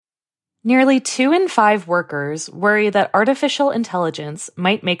Nearly 2 in 5 workers worry that artificial intelligence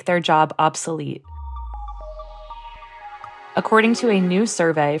might make their job obsolete. According to a new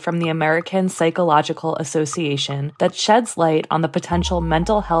survey from the American Psychological Association that sheds light on the potential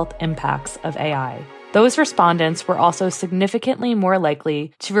mental health impacts of AI. Those respondents were also significantly more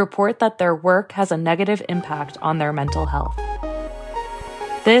likely to report that their work has a negative impact on their mental health.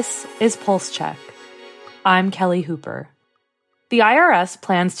 This is Pulse Check. I'm Kelly Hooper. The IRS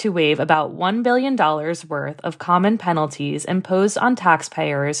plans to waive about $1 billion worth of common penalties imposed on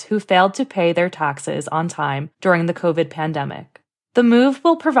taxpayers who failed to pay their taxes on time during the COVID pandemic. The move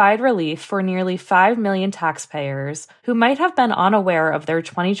will provide relief for nearly 5 million taxpayers who might have been unaware of their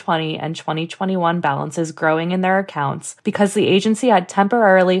 2020 and 2021 balances growing in their accounts because the agency had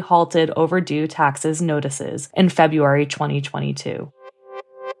temporarily halted overdue taxes notices in February 2022.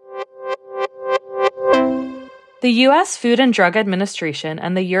 The U.S. Food and Drug Administration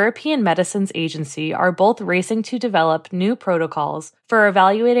and the European Medicines Agency are both racing to develop new protocols for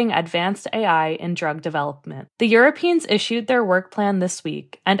evaluating advanced AI in drug development. The Europeans issued their work plan this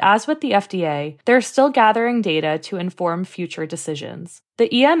week, and as with the FDA, they're still gathering data to inform future decisions.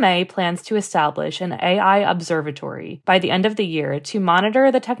 The EMA plans to establish an AI observatory by the end of the year to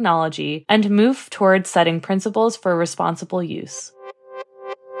monitor the technology and move towards setting principles for responsible use.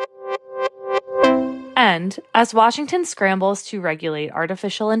 And, as Washington scrambles to regulate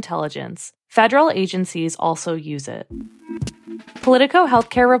artificial intelligence, federal agencies also use it. Politico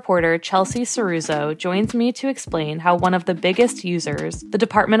healthcare reporter Chelsea Cirruzzo joins me to explain how one of the biggest users, the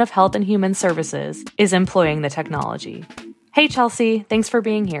Department of Health and Human Services, is employing the technology. Hey Chelsea, thanks for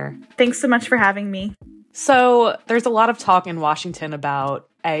being here. Thanks so much for having me. So, there's a lot of talk in Washington about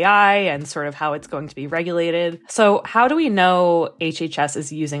AI and sort of how it's going to be regulated. So, how do we know HHS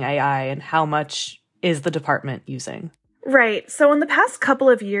is using AI and how much is the department using? Right. So in the past couple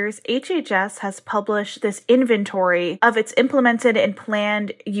of years, HHS has published this inventory of its implemented and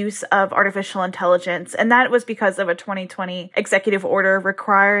planned use of artificial intelligence. And that was because of a 2020 executive order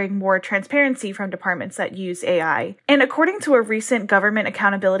requiring more transparency from departments that use AI. And according to a recent Government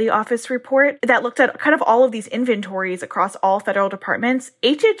Accountability Office report that looked at kind of all of these inventories across all federal departments,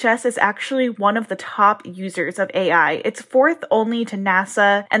 HHS is actually one of the top users of AI. It's fourth only to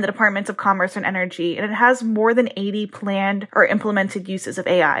NASA and the Departments of Commerce and Energy, and it has more than 80 planned or implemented uses of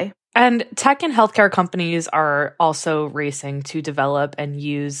AI. And tech and healthcare companies are also racing to develop and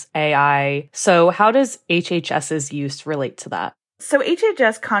use AI. So how does HHS's use relate to that? So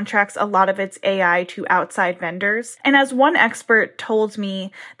HHS contracts a lot of its AI to outside vendors. And as one expert told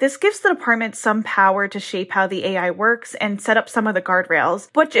me, this gives the department some power to shape how the AI works and set up some of the guardrails,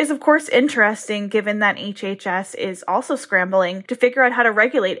 which is of course interesting given that HHS is also scrambling to figure out how to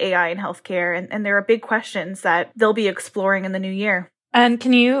regulate AI in healthcare. And there are big questions that they'll be exploring in the new year. And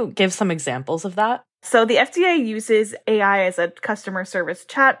can you give some examples of that? So the FDA uses AI as a customer service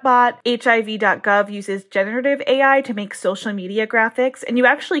chatbot. HIV.gov uses generative AI to make social media graphics. And you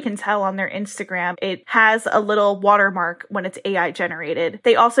actually can tell on their Instagram, it has a little watermark when it's AI generated.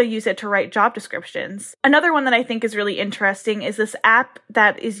 They also use it to write job descriptions. Another one that I think is really interesting is this app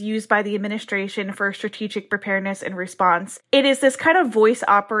that is used by the Administration for Strategic Preparedness and Response. It is this kind of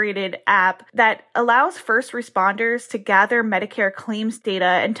voice-operated app that allows first responders to gather Medicare claims data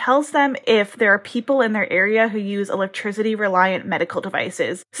and tells them if there are people in their area who use electricity-reliant medical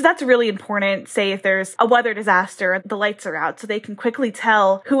devices. So that's really important, say if there's a weather disaster, the lights are out, so they can quickly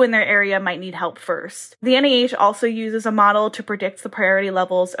tell who in their area might need help first. The NIH also uses a model to predict the priority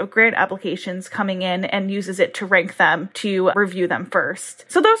levels of grant applications coming in and uses it to rank them, to review them first.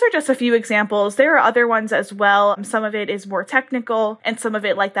 So those are just a few examples. There are other ones as well. Some of it is more technical, and some of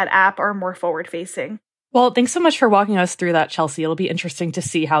it, like that app, are more forward-facing. Well, thanks so much for walking us through that, Chelsea. It'll be interesting to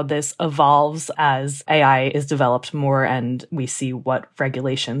see how this evolves as AI is developed more and we see what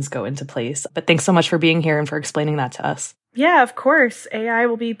regulations go into place. But thanks so much for being here and for explaining that to us. Yeah, of course. AI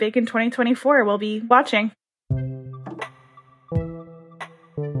will be big in 2024. We'll be watching.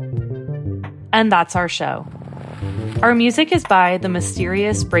 And that's our show. Our music is by the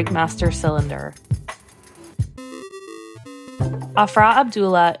mysterious Breakmaster Cylinder. Afra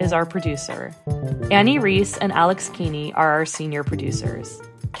Abdullah is our producer. Annie Reese and Alex Keeney are our senior producers.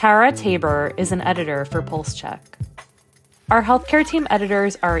 Kara Tabor is an editor for Pulse Check. Our healthcare team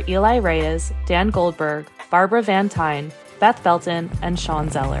editors are Eli Reyes, Dan Goldberg, Barbara Van Tyne, Beth Belton, and Sean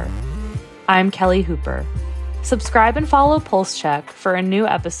Zeller. I'm Kelly Hooper. Subscribe and follow Pulse Check for a new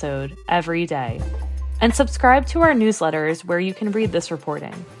episode every day. And subscribe to our newsletters where you can read this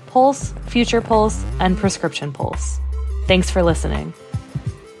reporting: Pulse, Future Pulse, and Prescription Pulse. Thanks for listening.